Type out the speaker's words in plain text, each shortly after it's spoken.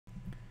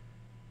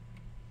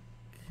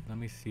Let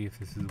me see if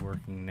this is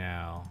working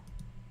now.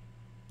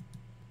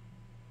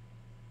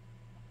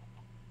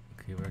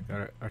 Okay, we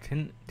got our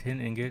tin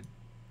ingot.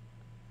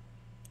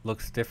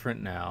 Looks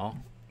different now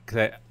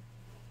because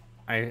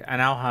I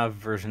now have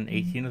version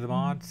 18 of the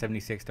mod,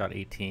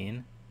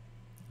 76.18,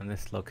 and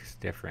this looks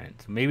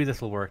different. So maybe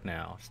this will work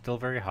now. Still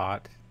very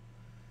hot,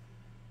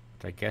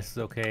 which I guess is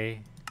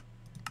okay.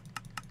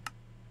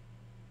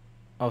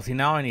 Oh, see,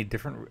 now I need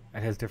different.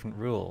 It has different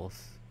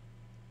rules.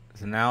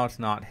 So now it's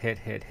not hit,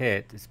 hit,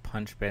 hit. It's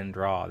punch, bend,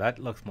 draw. That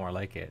looks more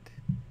like it.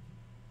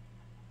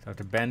 So I have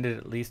to bend it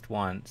at least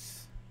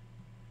once.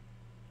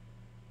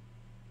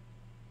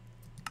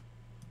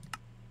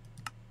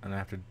 And I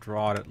have to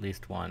draw it at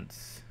least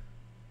once.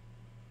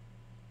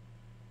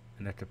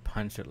 And I have to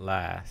punch it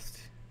last.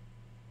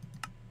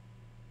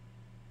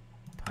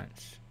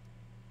 Punch.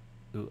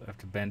 Ooh, I have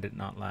to bend it,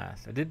 not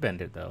last. I did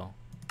bend it, though.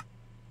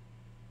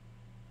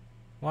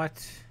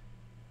 What?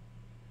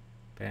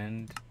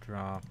 Bend,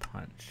 draw,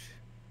 punch.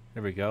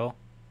 There we go.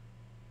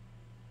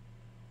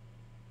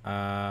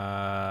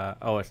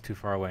 Oh, it's too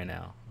far away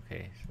now.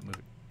 Okay, so need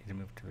to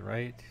move to the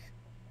right.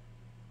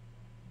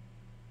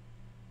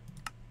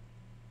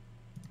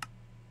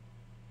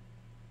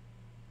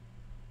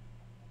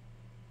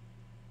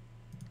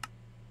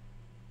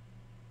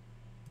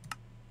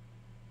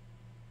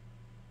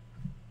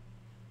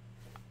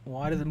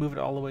 Why does it move it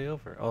all the way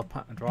over? Oh,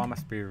 draw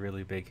must be a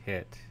really big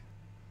hit.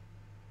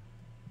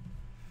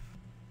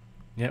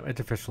 Yep, it's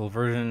official.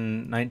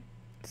 Version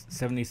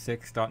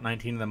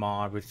 76.19 of the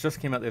mod, which just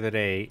came out the other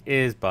day,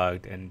 is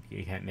bugged, and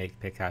you can't make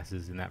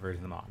pickaxes in that version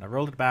of the mod. I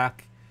rolled it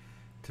back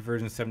to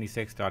version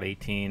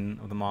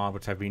 76.18 of the mod,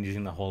 which I've been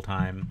using the whole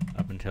time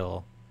up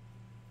until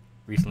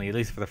recently, at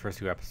least for the first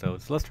 2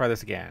 episodes. So let's try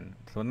this again.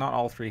 So not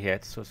all 3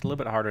 hits, so it's a little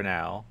bit harder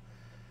now.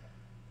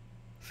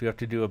 So you have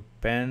to do a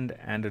bend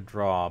and a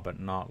draw, but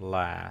not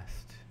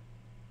last.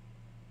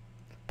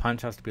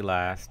 Punch has to be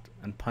last,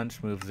 and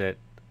punch moves it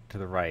to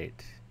the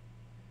right.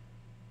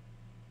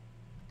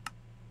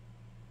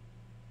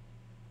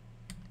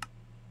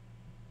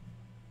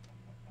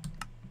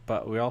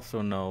 But we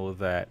also know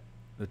that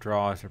the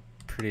draw is a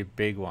pretty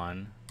big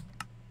one.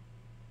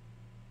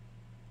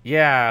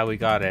 Yeah, we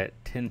got it.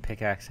 Tin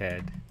pickaxe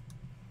head.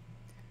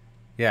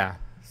 Yeah,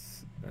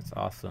 that's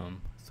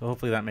awesome. So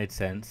hopefully that made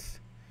sense.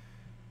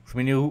 So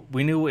we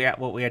knew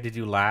what we had to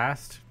do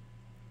last.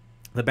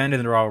 The bend and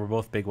the draw were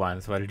both big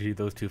ones, so I had to do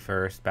those 2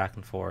 first, back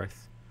and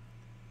forth.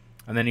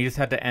 And then you just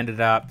had to end it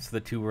up so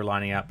the 2 were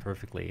lining up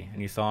perfectly.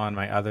 And you saw in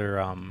my other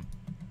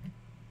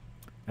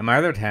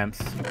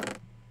attempts,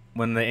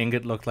 when the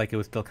ingot looked like it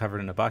was still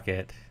covered in a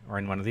bucket, or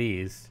in one of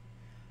these,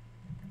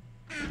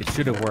 it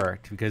should have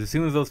worked, because as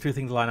soon as those 2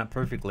 things line up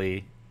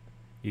perfectly,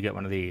 you get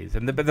one of these.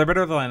 And they're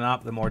better to line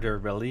up the more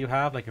durability you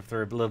have. Like if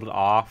they're a little bit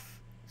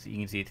off, so you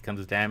can see it comes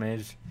with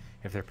damage.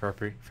 If they're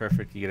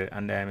perfect, you get it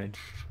undamaged.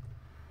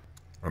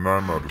 And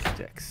I'm out of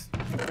sticks.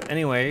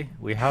 Anyway,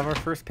 we have our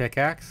first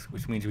pickaxe,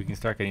 which means we can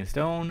start getting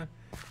stone,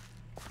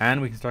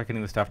 and we can start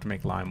getting the stuff to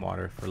make lime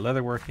water for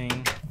leather working,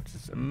 which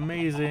is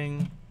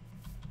amazing.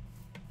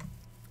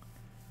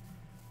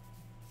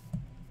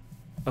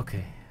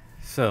 Okay,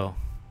 so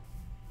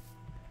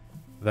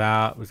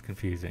that was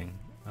confusing.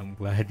 I'm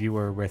glad you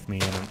were with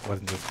me and it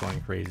wasn't just going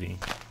crazy.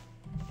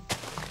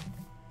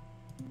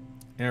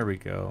 There we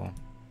go.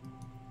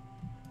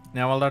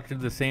 Now I'll have to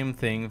do the same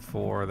thing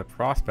for the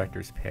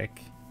prospector's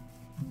pick.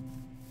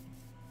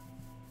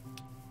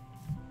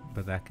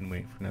 But that can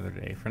wait for another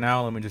day. For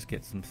now, let me just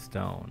get some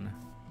stone.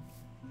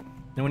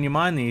 Now when you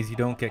mine these, you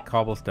don't get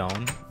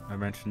cobblestone. I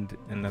mentioned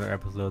in another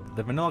episode that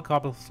the vanilla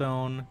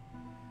cobblestone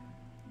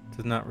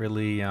does not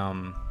really,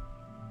 doesn't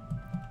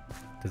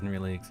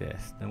really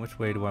exist. Then which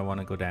way do I want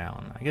to go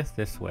down? I guess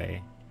this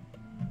way.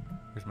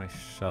 Where's my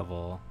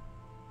shovel?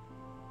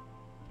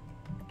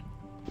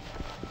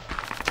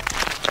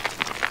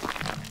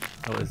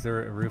 Oh, is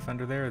there a roof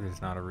under there?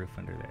 There's not a roof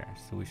under there.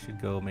 So we should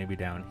go maybe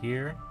down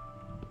here.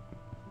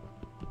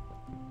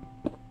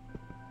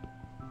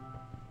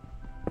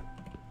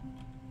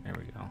 There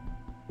we go.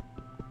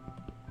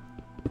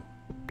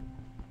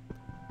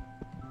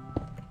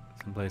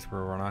 Someplace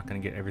where we're not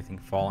going to get everything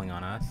falling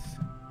on us.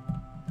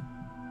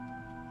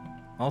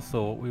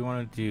 Also, what we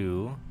want to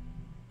do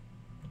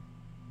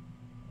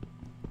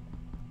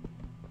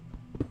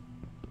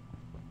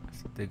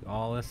is dig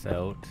all this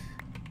out.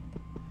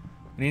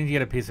 We need to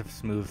get a piece of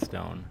smooth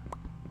stone.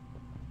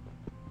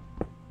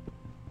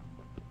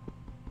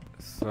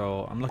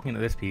 So I'm looking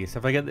at this piece.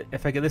 If I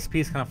get this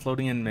piece kind of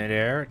floating in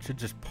midair, it should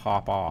just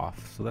pop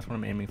off. So that's what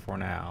I'm aiming for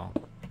now.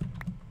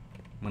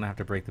 I'm gonna have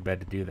to break the bed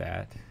to do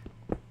that.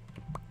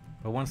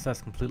 But once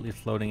that's completely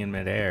floating in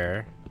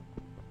midair,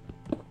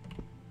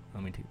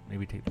 let me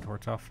maybe take the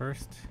torch off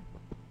first.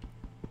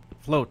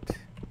 Float.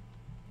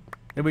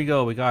 There we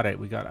go. We got it.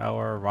 We got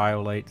our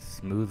rhyolite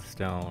smooth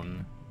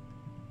stone.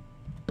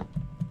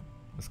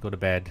 Let's go to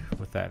bed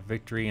with that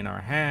victory in our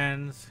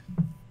hands.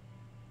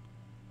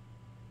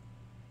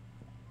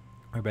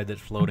 Our bed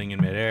that's floating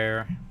in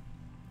midair.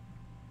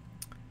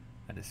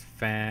 That is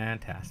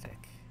fantastic.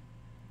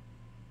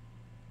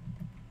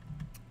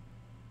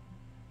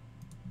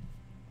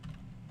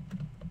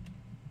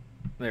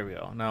 There we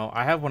go. Now,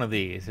 I have one of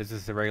these. It's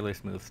just a regular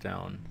smooth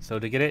stone. So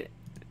to get it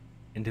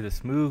into the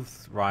smooth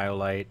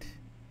rhyolite...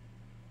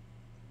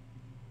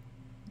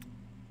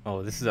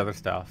 Oh, this is other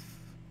stuff.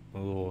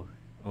 Oh,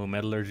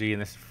 metallurgy,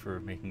 and this is for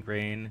making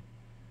grain.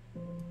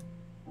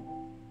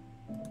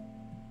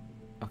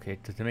 Okay,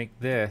 to make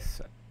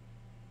this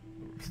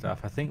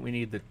stuff, I think we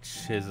need the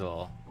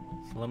chisel.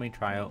 So let me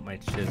try out my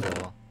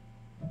chisel.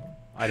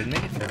 I didn't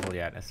make a chisel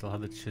yet. I still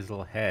have the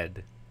chisel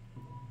head.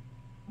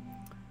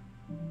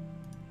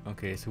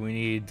 Okay, so we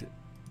need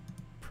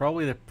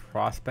probably the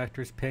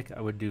prospector's pick I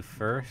would do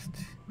first.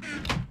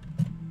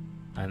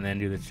 And then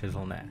do the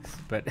chisel next.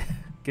 But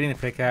getting the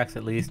pickaxe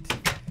at least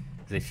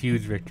is a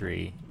huge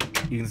victory.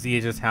 You can see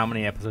just how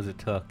many episodes it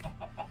took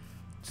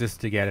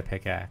just to get a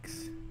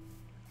pickaxe.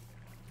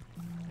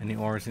 Any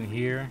ores in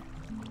here?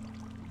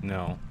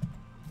 No.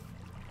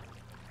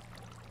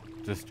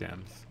 Just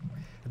gems.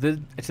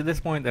 It's at this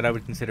point that I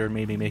would consider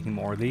maybe making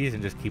more of these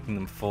and just keeping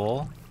them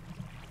full.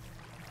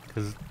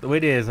 Because the way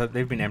it is,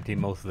 they've been empty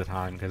most of the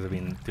time because I've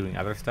been doing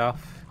other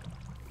stuff.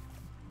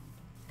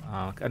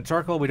 And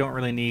charcoal we don't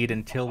really need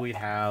until we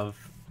have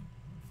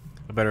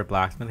a better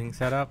blacksmithing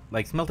setup.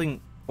 Like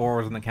smelting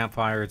ores in the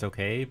campfire is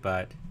okay,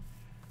 but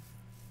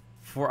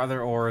for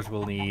other ores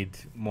we'll need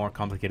more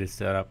complicated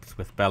setups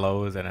with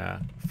bellows and a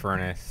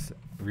furnace,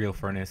 real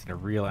furnace and a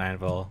real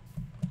anvil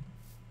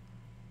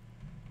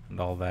and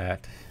all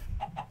that.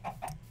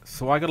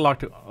 So I got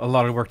a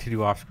lot of work to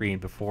do off screen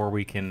before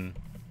I can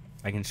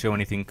show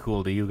anything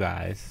cool to you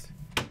guys.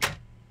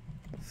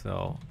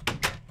 So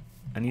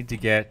I need to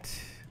get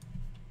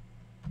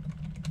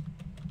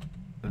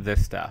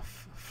this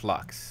stuff,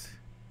 flux.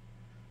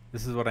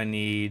 This is what I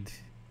need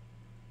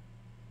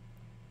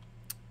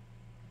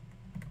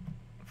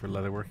for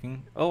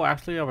leatherworking. Oh,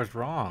 actually I was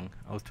wrong.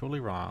 I was totally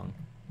wrong.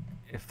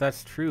 If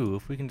that's true,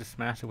 if we can just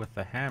smash it with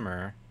the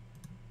hammer.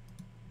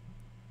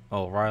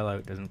 Oh,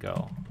 rhyolite doesn't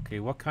go. Okay,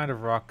 what kind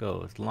of rock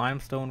goes?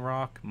 Limestone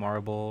rock,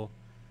 marble,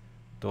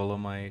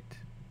 dolomite.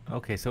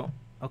 Okay,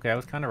 I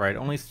was kind of right.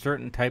 Only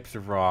certain types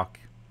of rock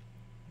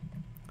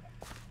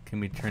can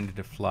be turned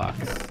into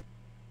flux.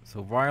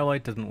 So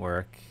rhyolite doesn't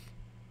work.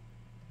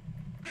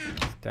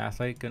 Is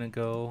dacite gonna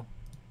go?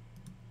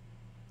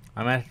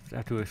 I might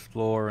have to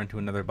explore into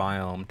another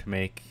biome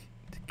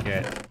to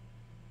get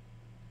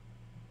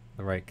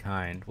the right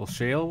kind. Will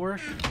shale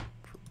work?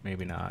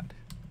 Maybe not.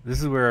 This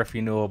is where if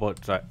you know about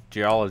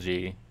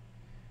geology,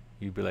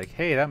 you'd be like,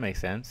 hey, that makes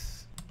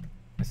sense,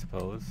 I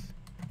suppose.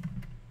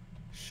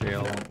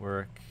 Shale won't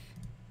work.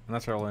 And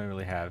that's all I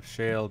really have.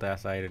 Shale,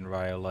 dacite, and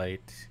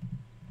rhyolite.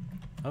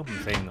 I hope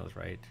I'm saying those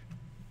right.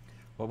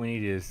 What we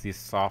need is these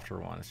softer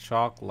ones.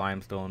 Chalk,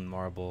 limestone,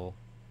 marble,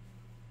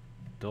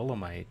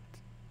 dolomite.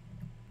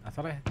 I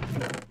thought I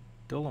had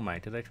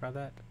dolomite. Did I try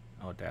that?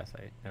 Oh,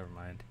 dacite. Never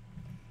mind.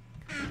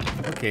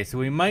 Okay, so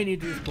we might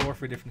need to explore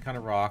for a different kind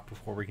of rock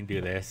before we can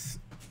do this.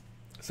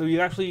 So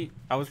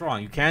I was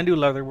wrong. You can do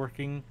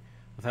leatherworking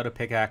without a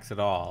pickaxe at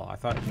all. I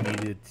thought you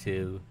needed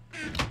to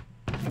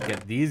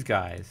get these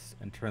guys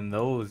and turn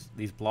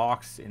these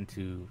blocks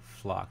into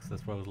flux.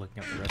 That's why I was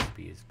looking at the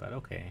recipes, but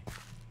okay.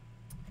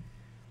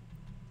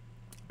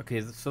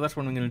 Okay, so that's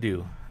what I'm going to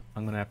do.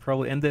 I'm going to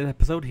probably end the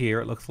episode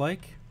here, it looks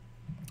like.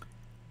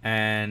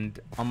 And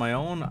on my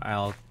own,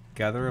 I'll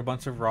gather a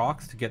bunch of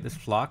rocks to get this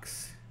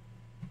flux.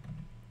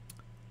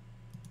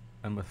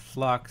 And with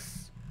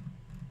flux,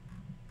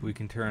 we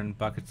can turn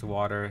buckets of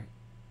water.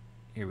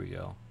 Here we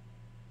go.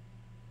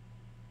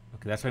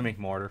 Okay, that's why I make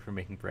mortar for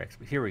making bricks.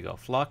 But here we go.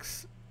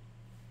 Flux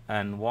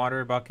and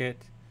water bucket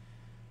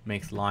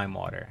makes lime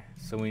water.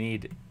 So we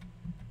need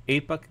a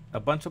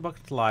bunch of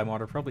buckets of lime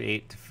water, probably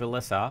 8, to fill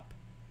this up.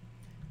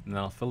 And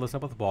then I'll fill this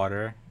up with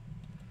water.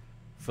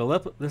 Fill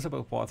up this up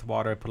with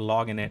water, put a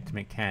log in it to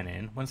make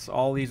cannon. Once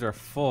all these are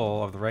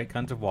full of the right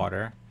kinds of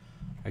water,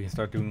 I can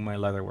start doing my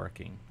leather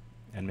working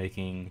and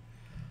making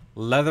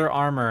leather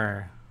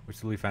armor,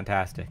 which will be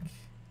fantastic.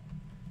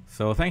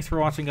 So thanks for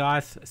watching,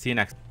 guys. See you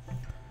next.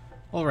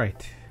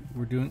 Alright,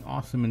 we're doing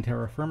awesome in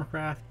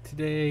TerraFirmacraft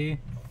today.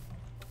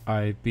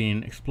 I've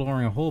been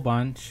exploring a whole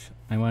bunch.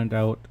 I went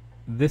out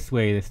this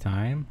way this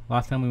time.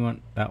 Last time we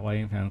went that way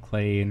and found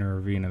clay and a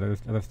ravine and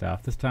other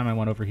stuff. This time I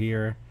went over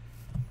here.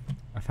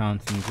 I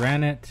found some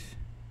granite.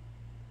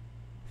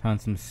 Found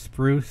some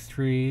spruce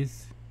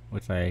trees,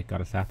 which I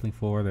got a sapling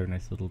for. They're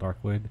nice little dark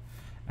wood.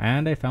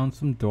 And I found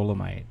some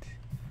dolomite.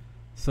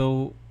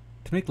 So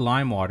to make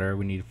lime water,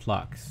 we need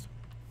flux.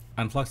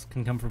 And flux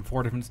can come from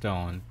 4 different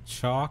stones: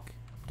 chalk,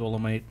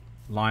 dolomite,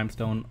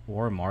 limestone,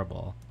 or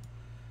marble.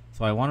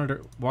 So I wanted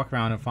to walk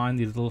around and find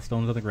these little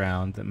stones on the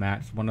ground that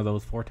match one of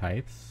those 4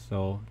 types.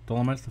 So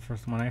dolomite's the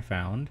first one I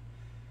found.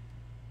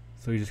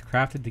 So you just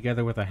craft it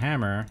together with a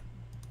hammer,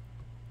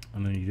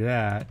 and then you do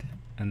that,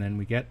 and then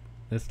we get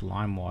this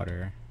lime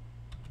water,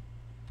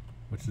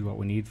 which is what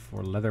we need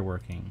for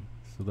leatherworking.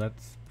 So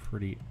that's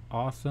pretty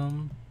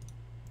awesome.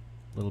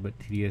 A little bit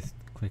tedious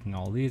clicking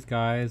all these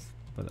guys,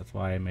 but that's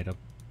why I made a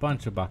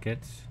bunch of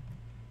buckets.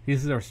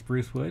 This is our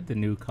spruce wood, the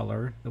new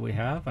color that we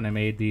have, and I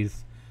made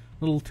these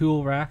little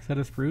tool racks out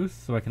of spruce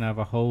so I can have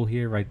a hoe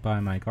here right by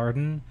my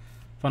garden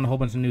Found a whole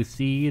bunch of new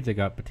seeds. I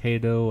got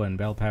potato and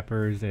bell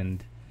peppers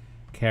and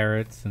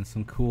carrots and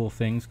some cool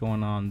things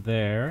going on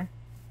there.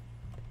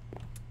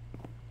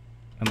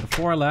 And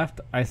before I left,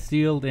 I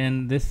sealed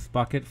in this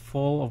bucket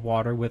full of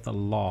water with a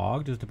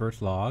log, just a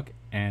birch log,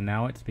 and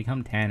now it's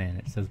become tannin.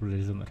 It says what it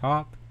is on the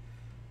top.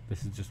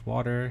 This is just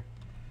water,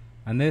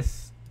 and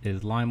this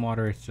is lime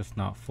water. It's just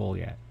not full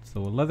yet.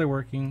 So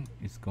leatherworking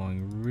is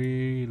going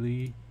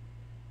really,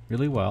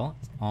 really well.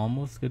 It's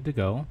almost good to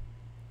go.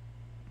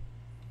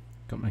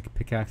 Got my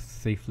pickaxe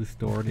safely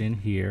stored in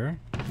here.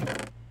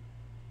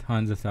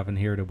 Tons of stuff in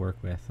here to work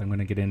with. I'm going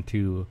to get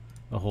into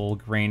the whole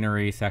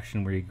granary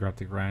section where you have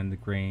to grind the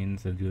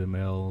grains and do the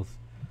mills.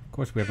 Of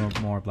course, we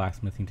have more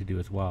blacksmithing to do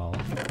as well.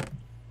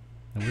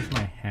 And where's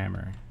my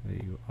hammer? There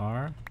you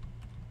are.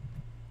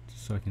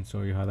 Just so I can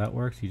show you how that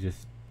works. You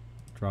just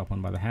drop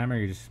one by the hammer.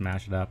 You just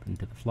smash it up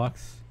into the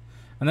flux.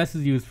 And this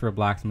is used for a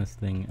blacksmith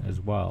thing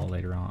as well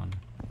later on.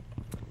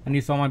 And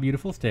you saw my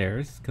beautiful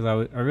stairs, because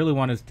I really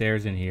wanted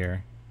stairs in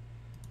here.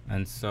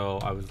 And so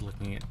I was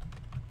looking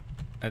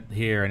at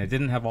here, and it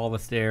didn't have all the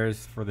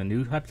stairs for the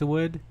new types of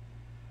wood.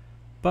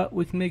 But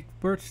we can make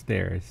birch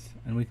stairs,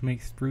 and we can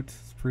make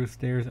spruce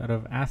stairs out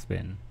of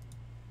aspen.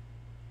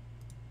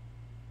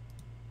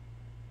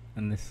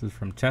 And this is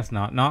from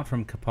chestnut, not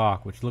from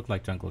kapok, which look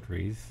like jungle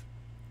trees.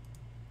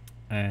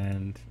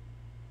 And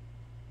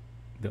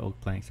the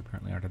oak planks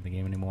apparently aren't in the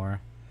game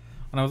anymore.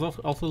 And I was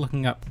also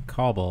looking up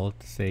cobble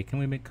to say, can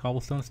we make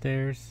cobblestone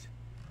stairs?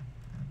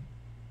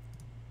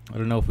 I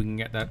don't know if we can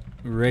get that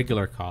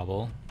regular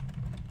cobble.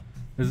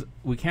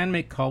 We can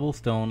make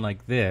cobblestone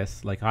like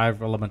this. Like I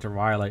have a bunch of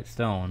rhyolite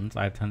stones.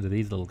 I have tons of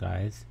these little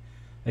guys.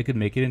 I could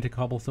make it into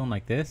cobblestone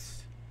like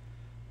this,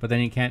 but then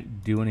you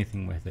can't do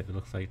anything with it. It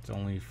looks like it's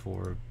only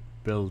for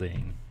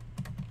building.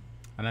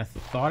 And I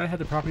thought it had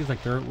the properties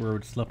like dirt where it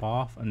would slip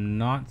off. I'm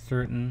not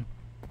certain.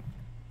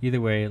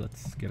 Either way,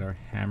 let's get our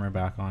hammer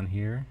back on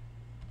here.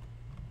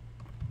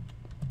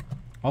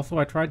 Also,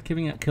 I tried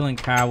killing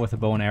cow with a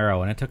bow and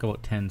arrow, and it took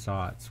about 10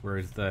 shots,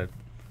 whereas the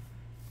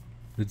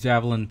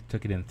javelin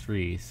took it in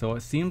 3. So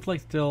it seems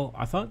like still,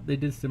 I thought they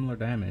did similar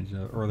damage,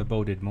 or the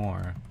bow did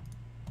more.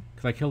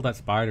 Because I killed that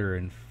spider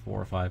in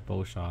 4 or 5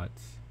 bow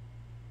shots.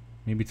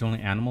 Maybe it's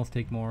only animals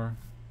take more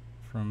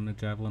from the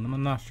javelin.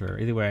 I'm not sure.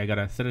 Either way, I got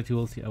a set of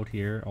tools out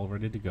here all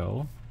ready to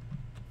go.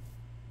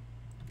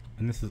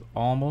 And this is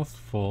almost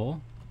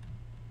full.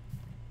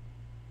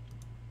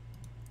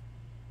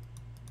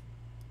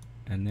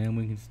 And then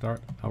we can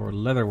start our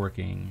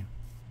leatherworking.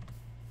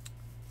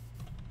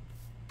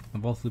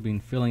 I've also been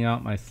filling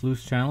out my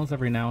sluice channels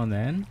every now and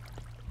then.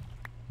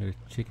 There's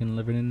chicken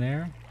living in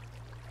there.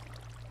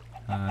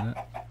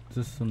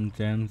 Just some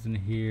gems in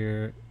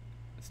here.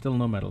 Still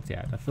no metals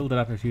yet. I filled it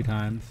up a few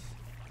times.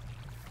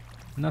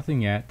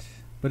 Nothing yet,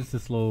 but it's a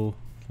slow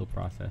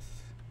process.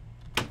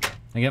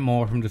 I get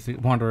more from just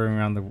wandering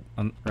around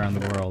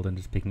the world and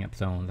just picking up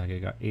stones. Like I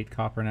got 8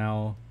 copper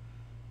now.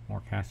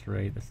 More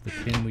casterite. That's the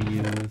tin we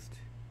used.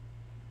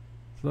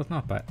 So that's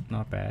not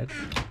bad.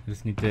 I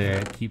just need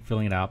to keep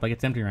filling it up. Like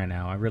it's empty right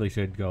now. I really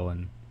should go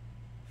and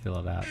fill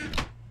it up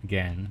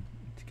again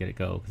to get it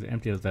go, because it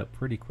empties out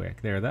pretty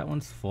quick. There, that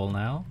one's full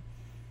now.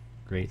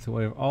 Great. So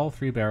we have all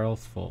 3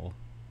 barrels full.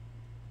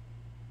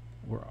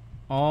 We're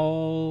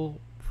all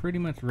pretty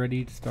much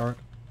ready to start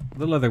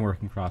the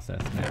leatherworking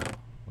process now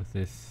with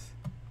this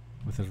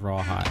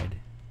rawhide.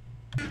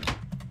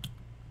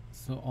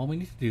 So all we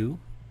need to do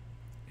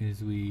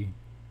is we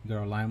got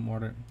our lime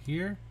water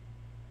here,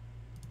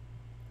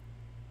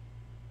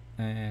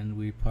 and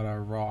we put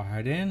our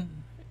rawhide in.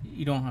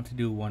 You don't have to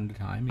do one at a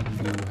time. You can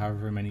do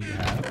however many you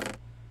have.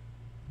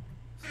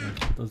 So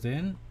put those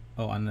in.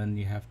 Oh, and then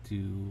you have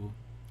to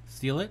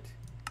seal it.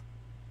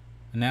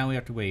 And now we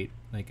have to wait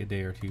like a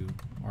day or 2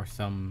 or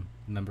some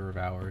number of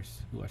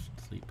hours. Ooh, I should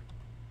sleep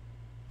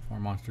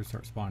before monsters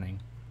start spawning.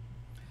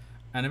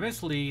 And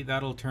eventually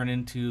that'll turn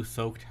into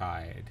soaked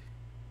hide.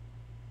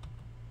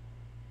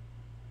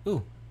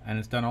 Ooh, and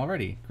it's done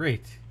already.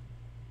 Great.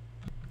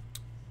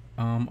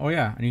 Oh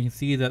yeah, and you can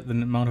see that the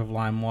amount of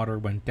lime water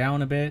went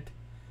down a bit.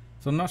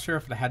 So I'm not sure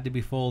if it had to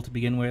be full to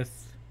begin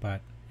with,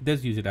 but it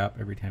does use it up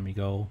every time you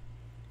go.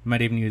 It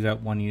might even use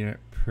up 1 unit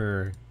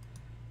per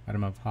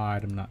item of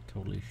hide. I'm not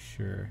totally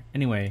sure.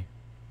 Anyway,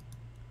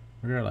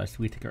 regardless,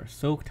 we take our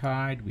soaked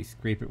hide, we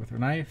scrape it with our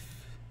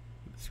knife,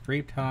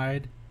 scraped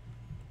hide,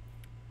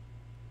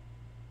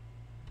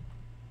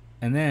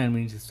 and then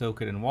we need to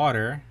soak it in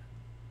water.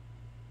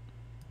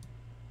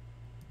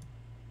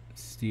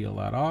 Seal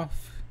that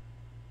off,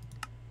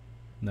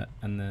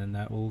 and then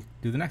that will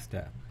do the next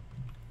step.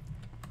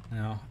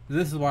 Now,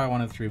 this is why I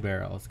wanted 3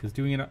 barrels, because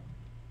doing it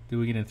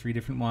in 3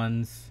 different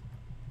ones,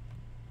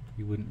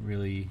 you wouldn't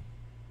really.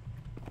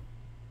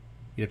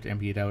 You'd have to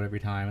empty it out every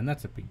time, and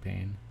that's a big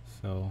pain.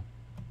 So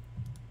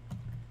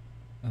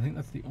I think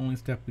that's the only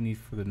step we need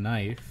for the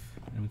knife,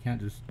 and we can't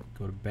just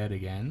go to bed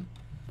again.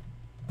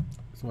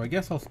 So I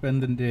guess I'll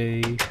spend the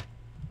day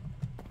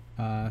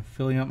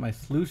filling up my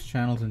sluice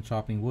channels and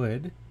chopping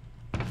wood,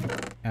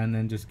 and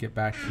then just get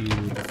back to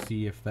you to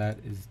see if that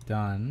is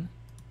done.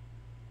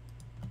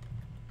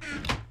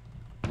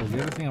 Well,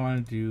 the other thing I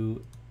want to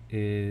do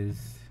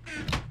is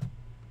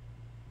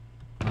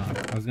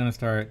I was gonna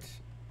start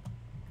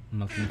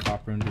melting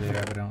copper into there,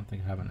 but I don't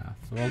think I have enough,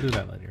 so I'll do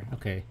that later.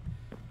 Okay,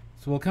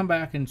 so we'll come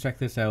back and check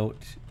this out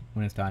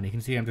when it's done. You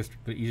can see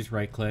you just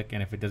right click,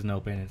 and if it doesn't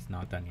open, it's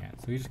not done yet,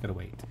 so you just gotta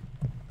wait.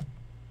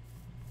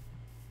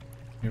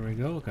 Here we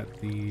go, got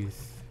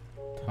these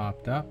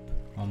topped up,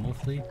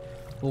 mostly.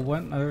 Well,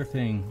 one other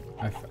thing,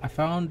 I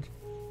found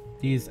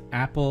these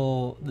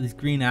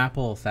green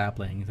apple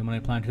saplings, and when I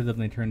planted them,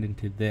 they turned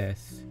into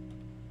this.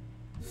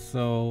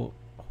 So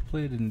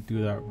hopefully I didn't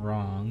do that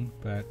wrong,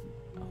 but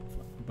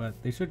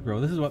they should grow.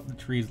 This is what the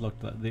trees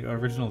looked like, the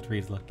original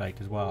trees looked like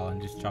as well,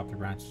 and just chop the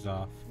branches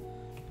off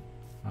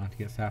to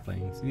get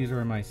saplings. These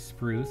are my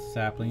spruce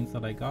saplings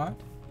that I got.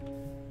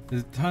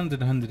 There's tons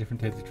and tons of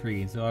different types of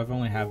trees, so I've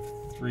only have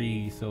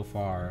 3 so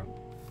far.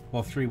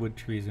 Well, 3 wood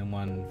trees and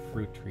 1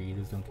 fruit tree.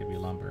 Those don't give you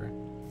lumber.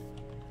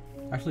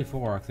 Actually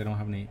 4, because I don't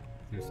have any.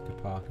 There's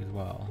kapok as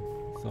well.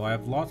 So I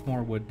have lots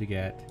more wood to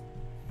get.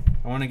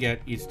 I want to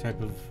get each type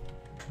of.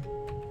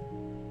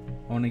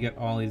 I want to get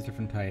all these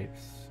different types.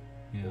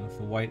 You know,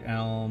 so white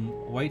elm,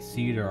 white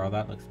cedar. Oh,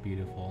 that looks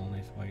beautiful.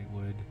 Nice white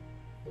wood.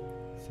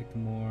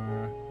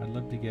 Sycamore. I'd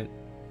love to get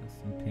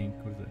some pink.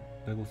 What is it?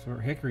 Douglas fir.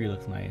 Hickory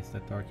looks nice.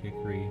 That dark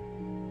hickory.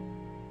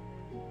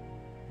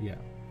 Yeah,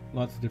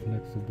 lots of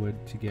different types of wood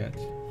to get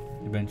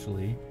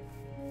eventually.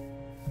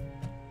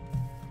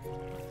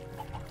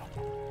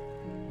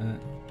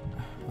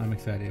 I'm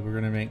excited. We're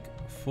gonna make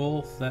a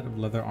full set of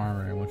leather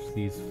armor in which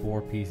these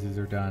 4 pieces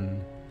are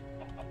done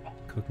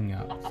cooking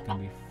up. It's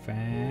gonna be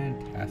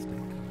fantastic.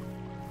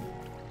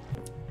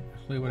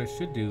 Actually, what I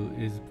should do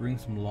is bring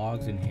some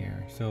logs in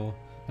here. So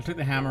I took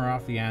the hammer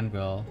off the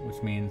anvil,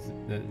 which means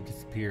that it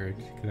disappeared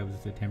because that was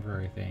just a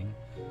temporary thing.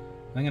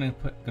 I'm gonna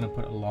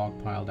put a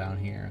log pile down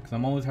here because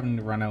I'm always having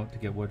to run out to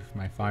get wood for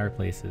my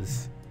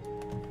fireplaces.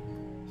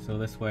 So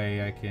this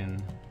way I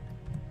can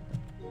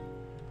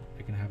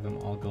have them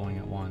all going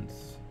at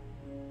once.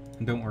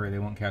 And don't worry, they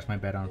won't catch my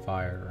bed on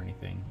fire or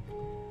anything.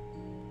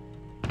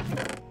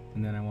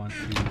 And then I want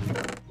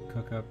to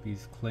cook up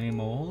these clay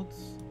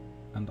molds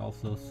and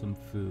also some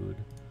food.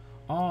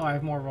 Oh, I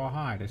have more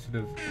rawhide. I should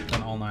have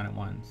done all 9 at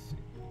once.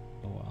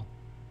 Oh well.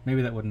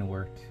 Maybe that wouldn't have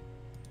worked.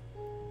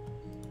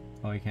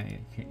 Oh, you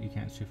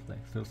can't shift click.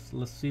 So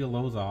let's seal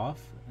those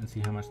off and see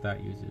how much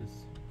that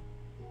uses.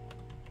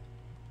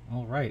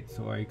 All right,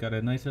 so I got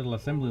a nice little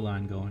assembly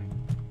line going.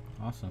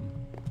 Awesome.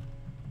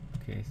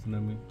 Okay, so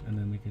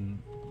then we can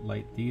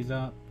light these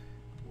up.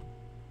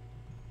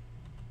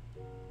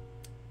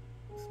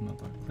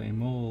 Smelt our clay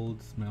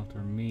molds, smelt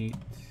our meat.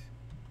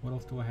 What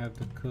else do I have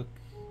to cook?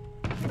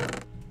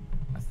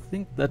 I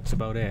think that's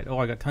about it. Oh,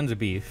 I got tons of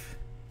beef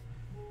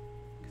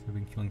because I've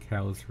been killing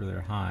cows for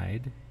their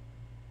hide.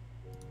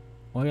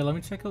 Oh yeah, let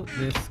me check out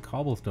this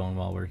cobblestone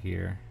while we're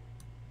here.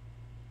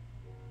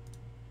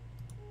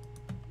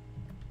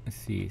 Let's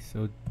see.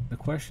 So the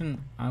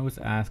question I was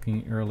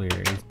asking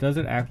earlier is, does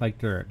it act like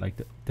dirt?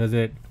 Like, does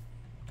it?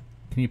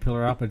 Can you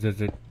pillar up, or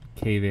does it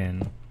cave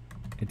in?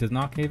 It does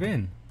not cave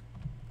in.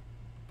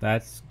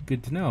 That's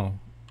good to know.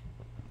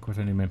 Of course,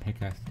 I need my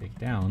pickaxe to take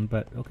down,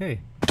 but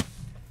okay.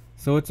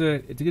 So it's a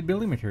good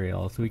building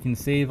material. So we can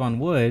save on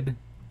wood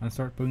and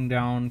start putting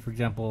down, for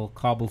example,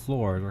 cobble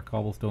floors or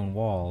cobblestone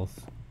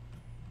walls.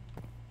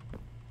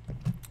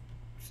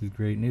 Which is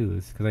great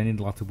news because I need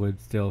lots of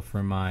wood still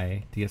for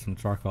to get some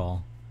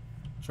charcoal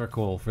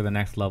for the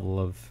next level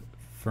of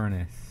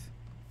furnace.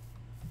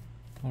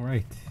 All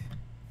right.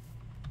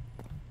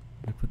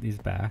 I put these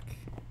back.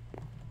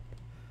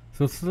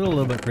 So it's still a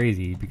little bit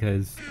crazy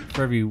because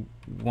for every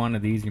one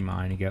of these you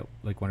mine, you get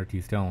like 1 or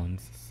 2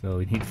 stones. So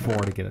you need 4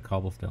 to get a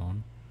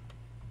cobblestone.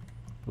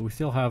 But we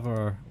still have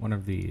one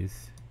of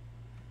these.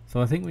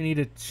 So I think we need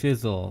a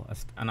chisel,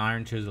 an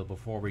iron chisel,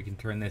 before we can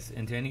turn this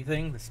into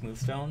anything, the smooth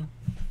stone.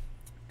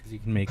 Because you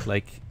can make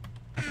like...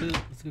 Actually,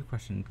 that's a good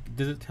question.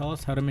 Does it tell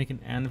us how to make an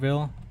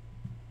anvil?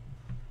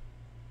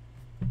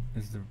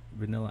 Is the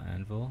vanilla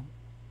anvil?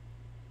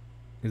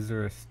 Is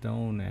there a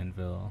stone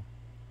anvil?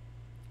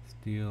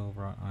 Steel,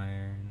 wrought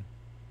iron?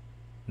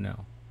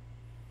 No.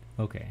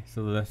 Okay,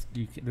 so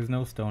there's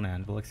no stone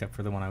anvil except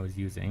for the one I was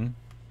using.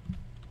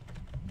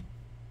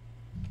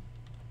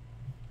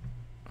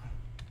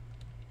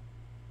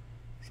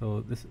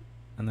 So this,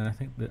 and then I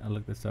think that I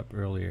looked this up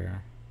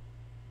earlier.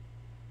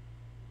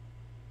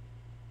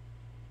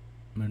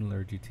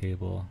 Metallurgy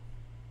table.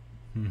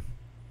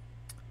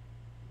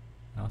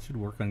 I should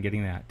work on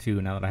getting that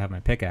too. Now that I have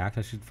my pickaxe,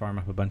 I should farm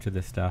up a bunch of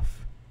this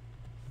stuff.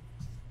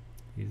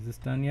 Is this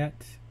done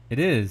yet? It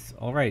is.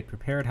 All right,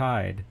 prepared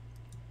hide.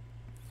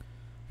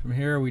 From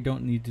here, we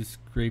don't need to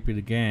scrape it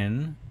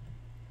again.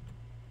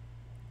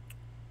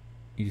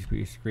 You just put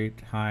your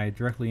scraped hide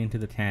directly into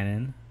the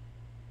tannin.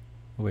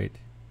 Oh, wait.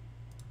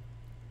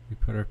 We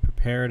put our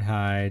prepared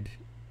hide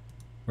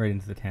right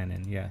into the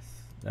tannin. Yes,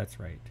 that's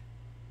right.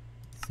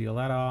 Seal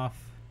that off.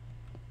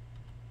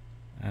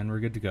 And we're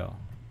good to go.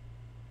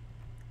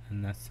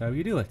 And that's how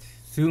you do it.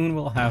 Soon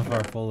we'll have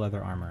our full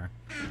leather armor.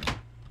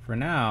 For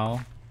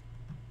now,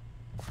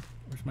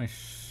 where's my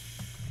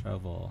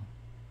shovel.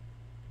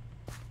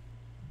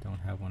 Don't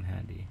have one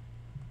handy.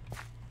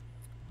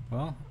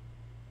 Well,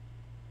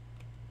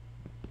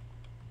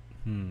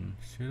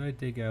 should I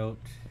dig out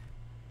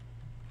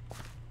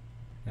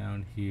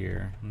down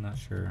here? I'm not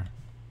sure.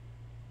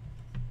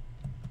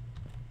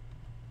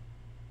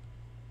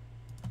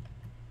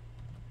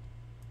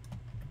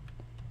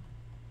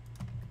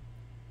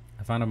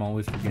 I find I'm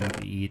always forgetting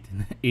to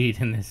eat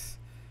in this.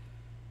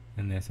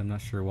 I'm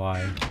not sure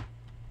why.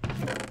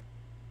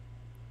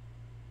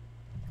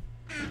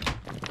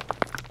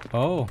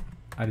 Oh,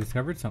 I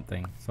discovered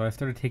something. So I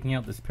started taking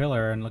out this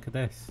pillar, and look at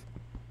this.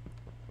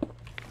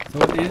 So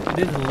it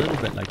is a little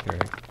bit like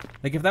dirt.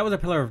 Like if that was a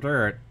pillar of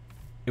dirt,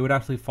 it would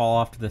actually fall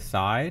off to the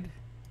side.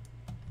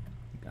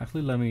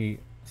 Actually, let me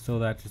show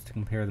that just to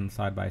compare them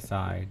side by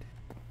side.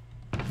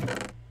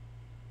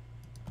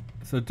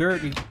 So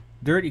dirt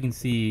you can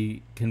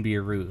see can be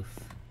a roof,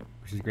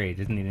 which is great.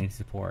 It doesn't need any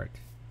support.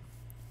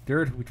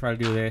 Dirt, we try to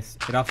do this,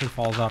 it also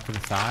falls off to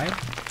the side.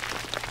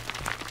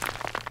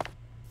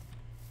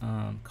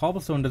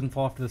 Cobblestone doesn't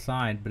fall off to the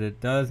side, but it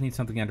does need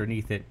something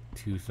underneath it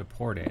to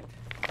support it,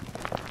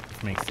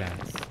 which makes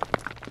sense.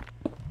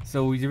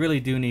 So you really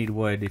do need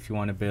wood if you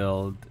want to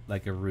build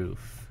like a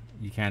roof.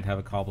 You can't have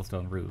a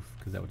cobblestone roof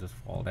because that would just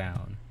fall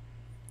down.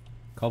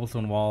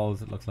 Cobblestone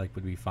walls, it looks like,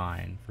 would be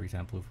fine. For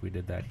example, if we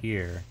did that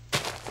here.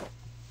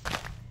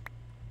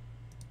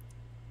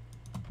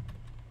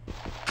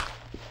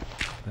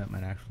 That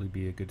might actually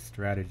be a good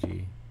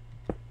strategy.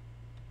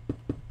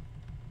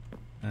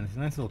 And it's a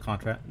nice little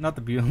contrast. Not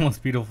the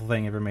most beautiful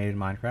thing ever made in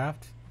Minecraft,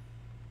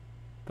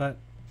 but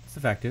it's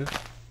effective.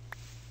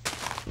 Do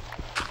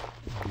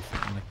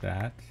something like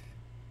that.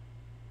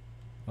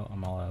 Oh,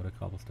 I'm all out of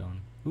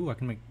cobblestone. Ooh, I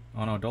can make...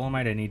 Oh no,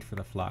 dolomite I need for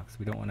the flux.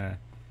 We don't want to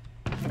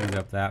use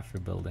up that for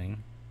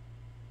building.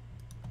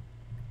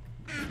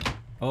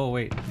 Oh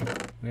wait,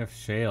 we have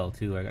shale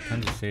too. I got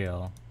tons of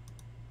shale.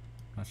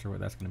 Not sure what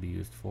that's going to be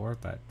used for,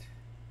 but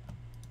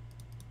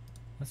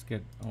let's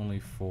get only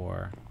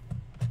 4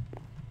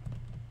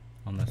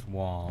 on this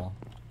wall,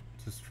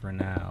 just for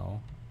now.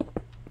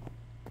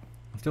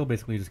 I'm still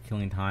basically just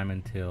killing time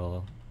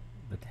until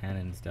the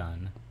tannin's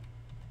done.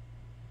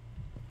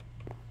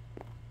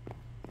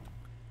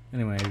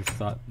 Anyway, I just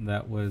thought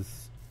that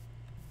was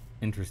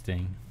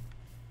interesting.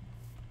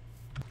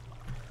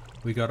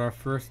 We got our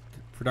first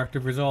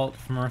productive result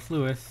from our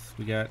sluice.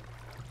 We got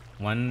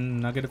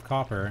 1 nugget of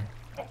copper.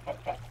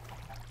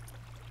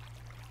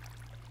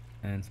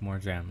 And some more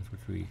gems,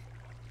 which we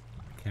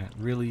can't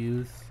really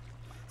use.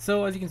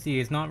 So as you can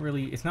see, it's not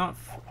really,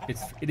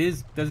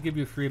 does give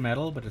you free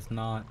metal, but it's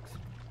not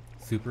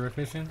super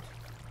efficient.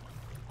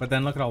 But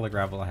then look at all the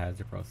gravel it has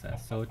to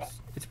process. So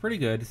it's pretty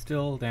good. It's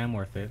still damn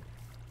worth it.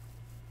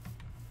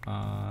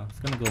 I was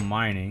gonna go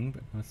mining,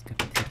 but let's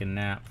take a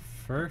nap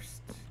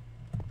first.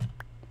 I'm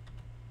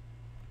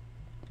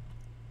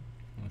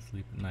gonna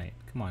sleep at night.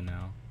 Come on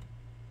now.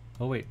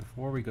 Oh wait,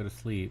 before we go to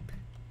sleep,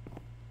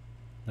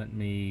 let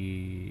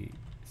me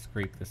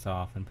scrape this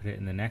off and put it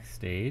in the next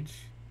stage.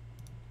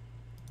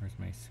 Where's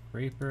my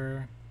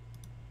scraper?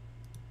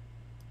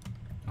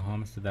 Oh, how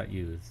much did that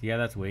use? Yeah,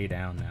 that's way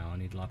down now. I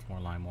need lots more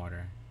lime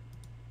water.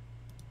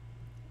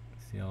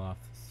 Seal off.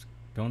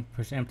 Don't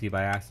push empty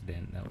by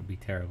accident. That would be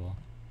terrible.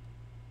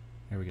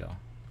 There we go.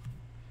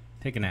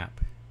 Take a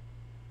nap.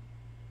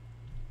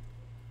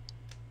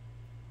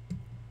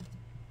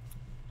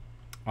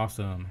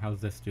 Awesome.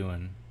 How's this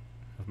doing?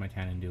 How's my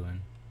tannin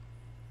doing?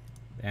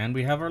 And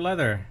we have our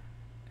leather.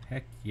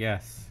 Heck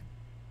yes.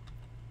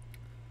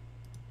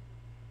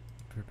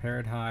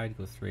 Prepared hide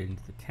goes straight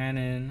into the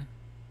tannin.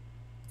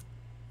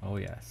 Oh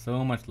yeah,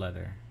 so much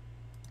leather.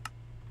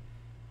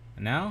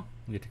 And now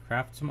we get to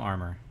craft some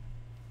armor.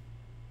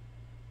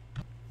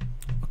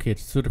 Okay,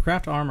 so to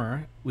craft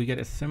armor, we get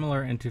a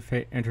similar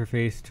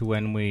interface to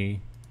when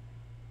we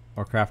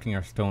are crafting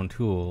our stone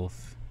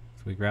tools.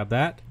 So we grab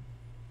that,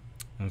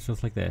 and it's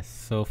just like this.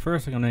 So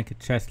first I'm going to make a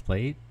chest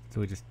plate. So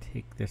we just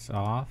take this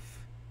off.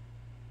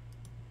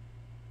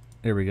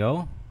 There we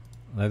go.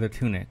 Leather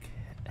tunic.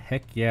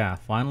 Heck yeah,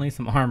 finally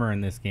some armor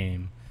in this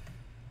game.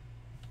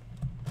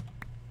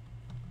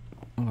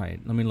 Alright,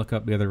 let me look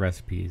up the other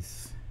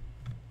recipes.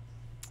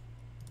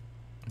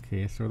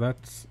 Okay, so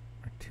that's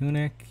our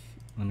tunic.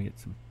 Let me get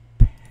some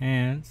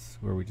pants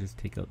where we just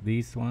take out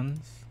these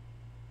ones.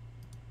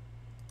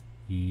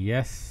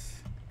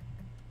 Yes.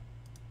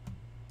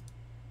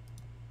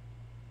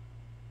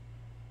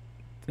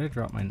 Did I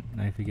drop my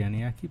knife again?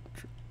 Yeah, I keep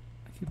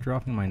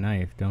dropping my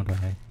knife, don't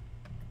I?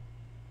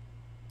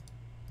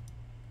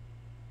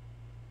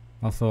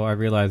 Also, I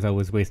realized I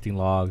was wasting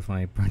logs when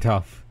I burnt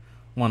off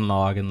 1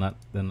 log and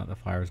then let the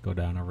fires go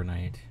down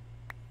overnight.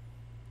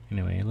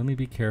 Anyway, let me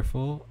be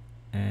careful.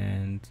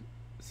 And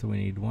so we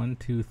need 1,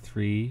 2,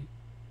 3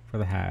 for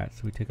the hat.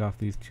 So we take off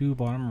these 2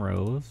 bottom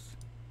rows.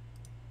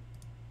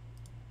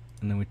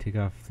 And then we take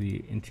off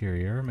the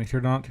interior. Make sure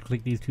not to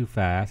click these too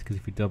fast, because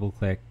if you double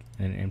click,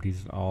 then it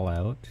empties it all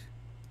out.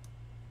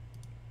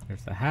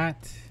 There's the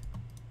hat.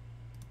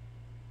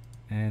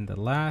 And the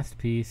last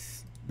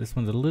piece, this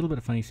one's a little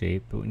bit funny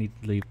shape, but we need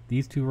to leave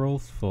these 2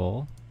 rows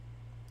full.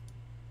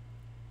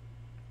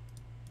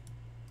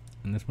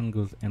 And this one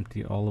goes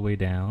empty all the way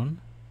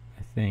down.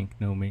 I think.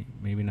 No,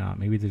 maybe not.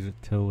 Maybe there's a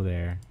toe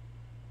there.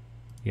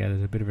 Yeah,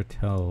 there's a bit of a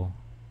toe.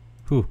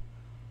 Whew.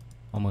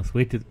 Almost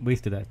wasted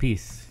that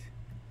piece.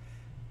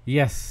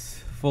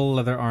 Yes, full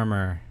leather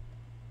armor.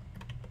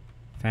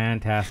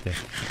 Fantastic.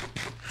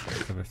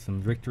 So there's some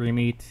victory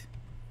meat.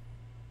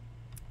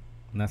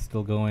 And that's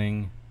still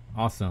going.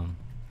 Awesome.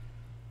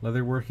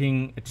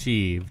 Leatherworking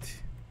achieved.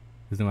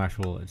 There's no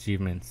actual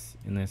achievements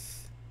in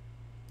this.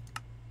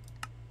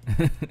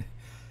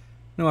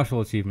 No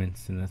actual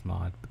achievements in this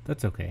mod, but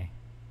that's okay.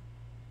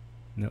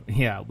 No,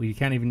 yeah, we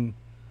can't even.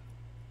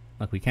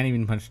 Look, we can't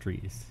even punch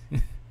trees.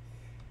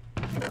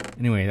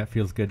 Anyway, that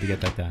feels good to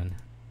get that done.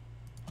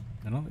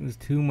 I don't think there's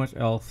too much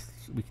else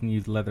we can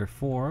use leather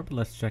for, but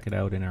let's check it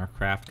out in our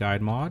craft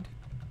guide mod.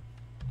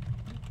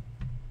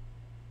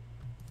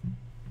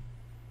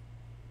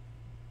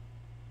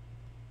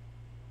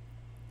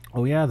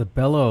 Oh yeah, the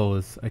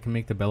bellows. I can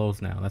make the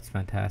bellows now. That's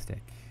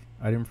fantastic.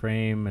 Item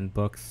frame and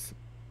books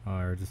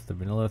are just the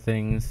vanilla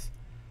things.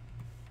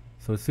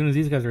 So as soon as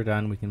these guys are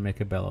done, we can make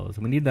a bellows.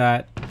 We need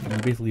that. You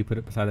basically put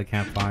it beside the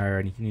campfire,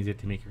 and you can use it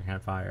to make your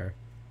campfire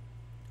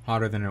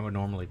hotter than it would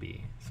normally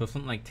be. So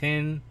something like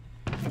tin,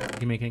 you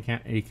can make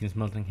you can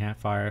smelt in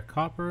campfire.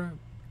 Copper,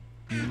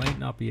 you might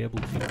not be able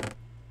to.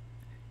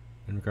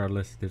 And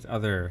regardless, there's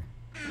other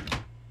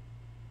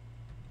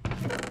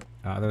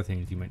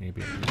things you might need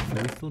to be able to do.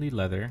 So we still need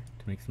leather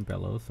to make some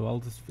bellows.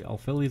 So I'll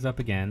fill these up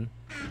again.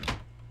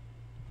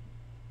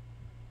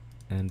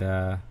 And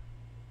yeah,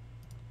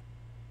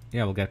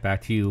 we'll get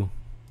back to you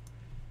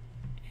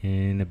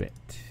in a bit.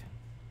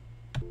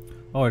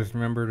 Oh, I just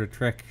remembered a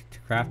trick to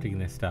crafting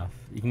this stuff.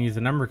 You can use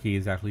the number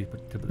keys actually to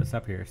put this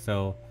up here.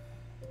 So,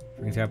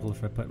 for example,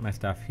 if I put my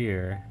stuff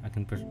here, I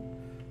can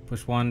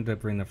push 1 to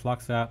bring the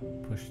flux up,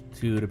 push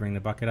 2 to bring the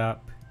bucket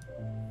up,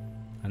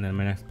 and then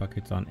my next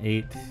bucket's on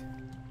 8.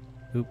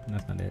 Oop,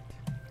 that's not it.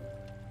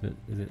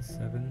 Is it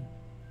 7?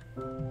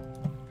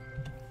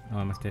 Oh,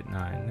 I must hit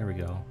 9. There we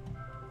go.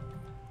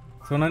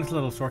 So a nice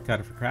little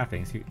shortcut for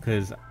crafting,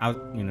 because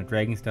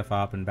dragging stuff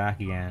up and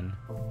back again.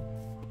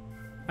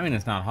 I mean,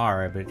 it's not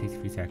hard, but it takes a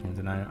few seconds,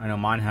 and I know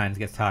my hands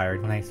gets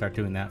tired when I start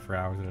doing that for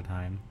hours at a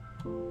time.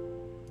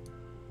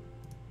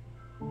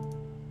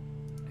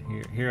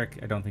 Here,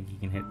 I don't think you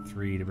can hit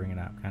 3 to bring it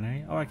up, can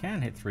I? Oh, I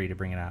can hit 3 to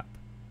bring it up.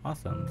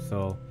 Awesome.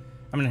 So,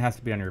 I mean, it has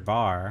to be on your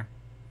bar,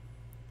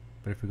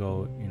 but if we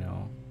go,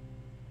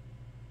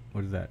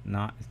 what is that?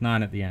 It's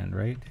 9 at the end,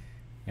 right?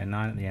 Yeah,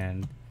 9 at the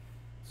end.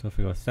 So if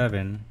we go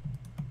 7,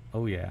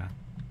 oh yeah,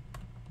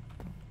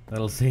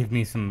 that'll save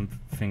me some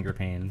finger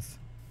pains.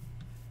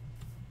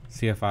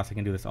 See how fast I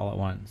can do this all at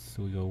once.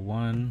 So we go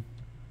 1,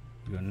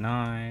 we go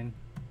 9.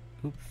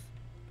 Oops,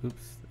 it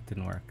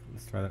didn't work.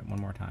 Let's try that one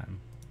more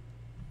time.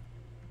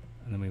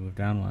 And then we move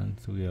down 1,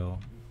 so we go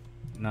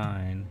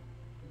 9,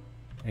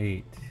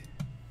 8,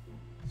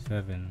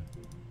 7.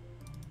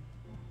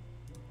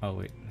 Oh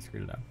wait, I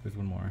screwed it up. There's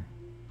one more.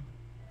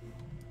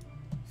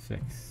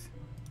 6.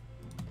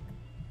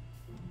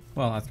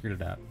 Well, I screwed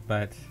it up,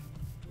 but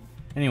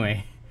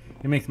anyway,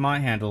 it makes my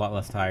hand a lot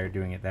less tired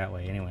doing it that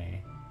way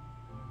anyway.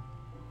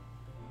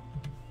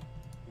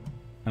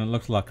 And it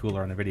looks a lot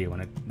cooler on the video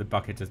when the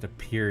bucket just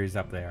appears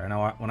up there. I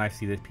know when I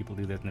see that people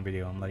do this in the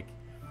video, I'm like,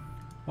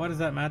 what is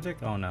that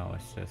magic? Oh no,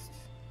 it's just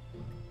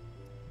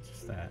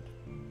that.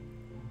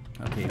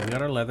 Okay, we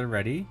got our leather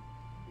ready.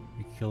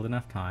 We killed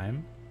enough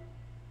time.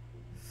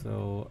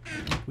 So I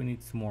think we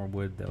need some more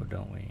wood though,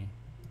 don't we?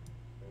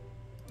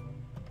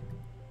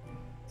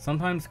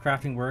 Sometimes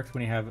crafting works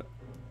when you have,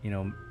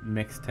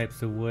 mixed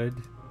types of wood.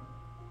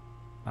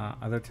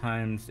 Other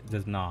times it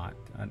does not.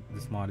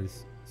 This mod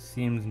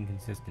seems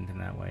inconsistent in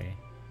that way.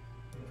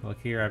 So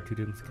like here I have 2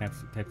 different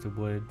types of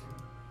wood,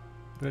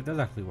 but it does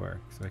actually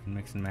work. So I can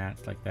mix and match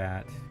like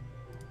that.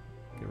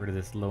 Get rid of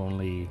this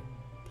lonely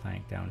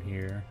plank down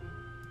here.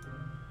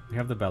 We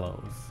have the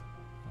bellows.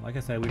 Like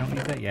I said, we don't need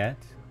that yet.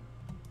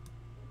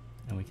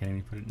 And we can't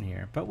even put it in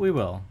here, but we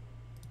will.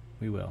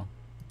 We will.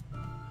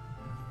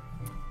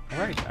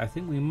 Alright, I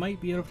think we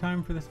might be out of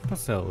time for this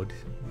episode.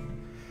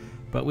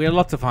 But we had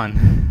lots of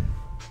fun.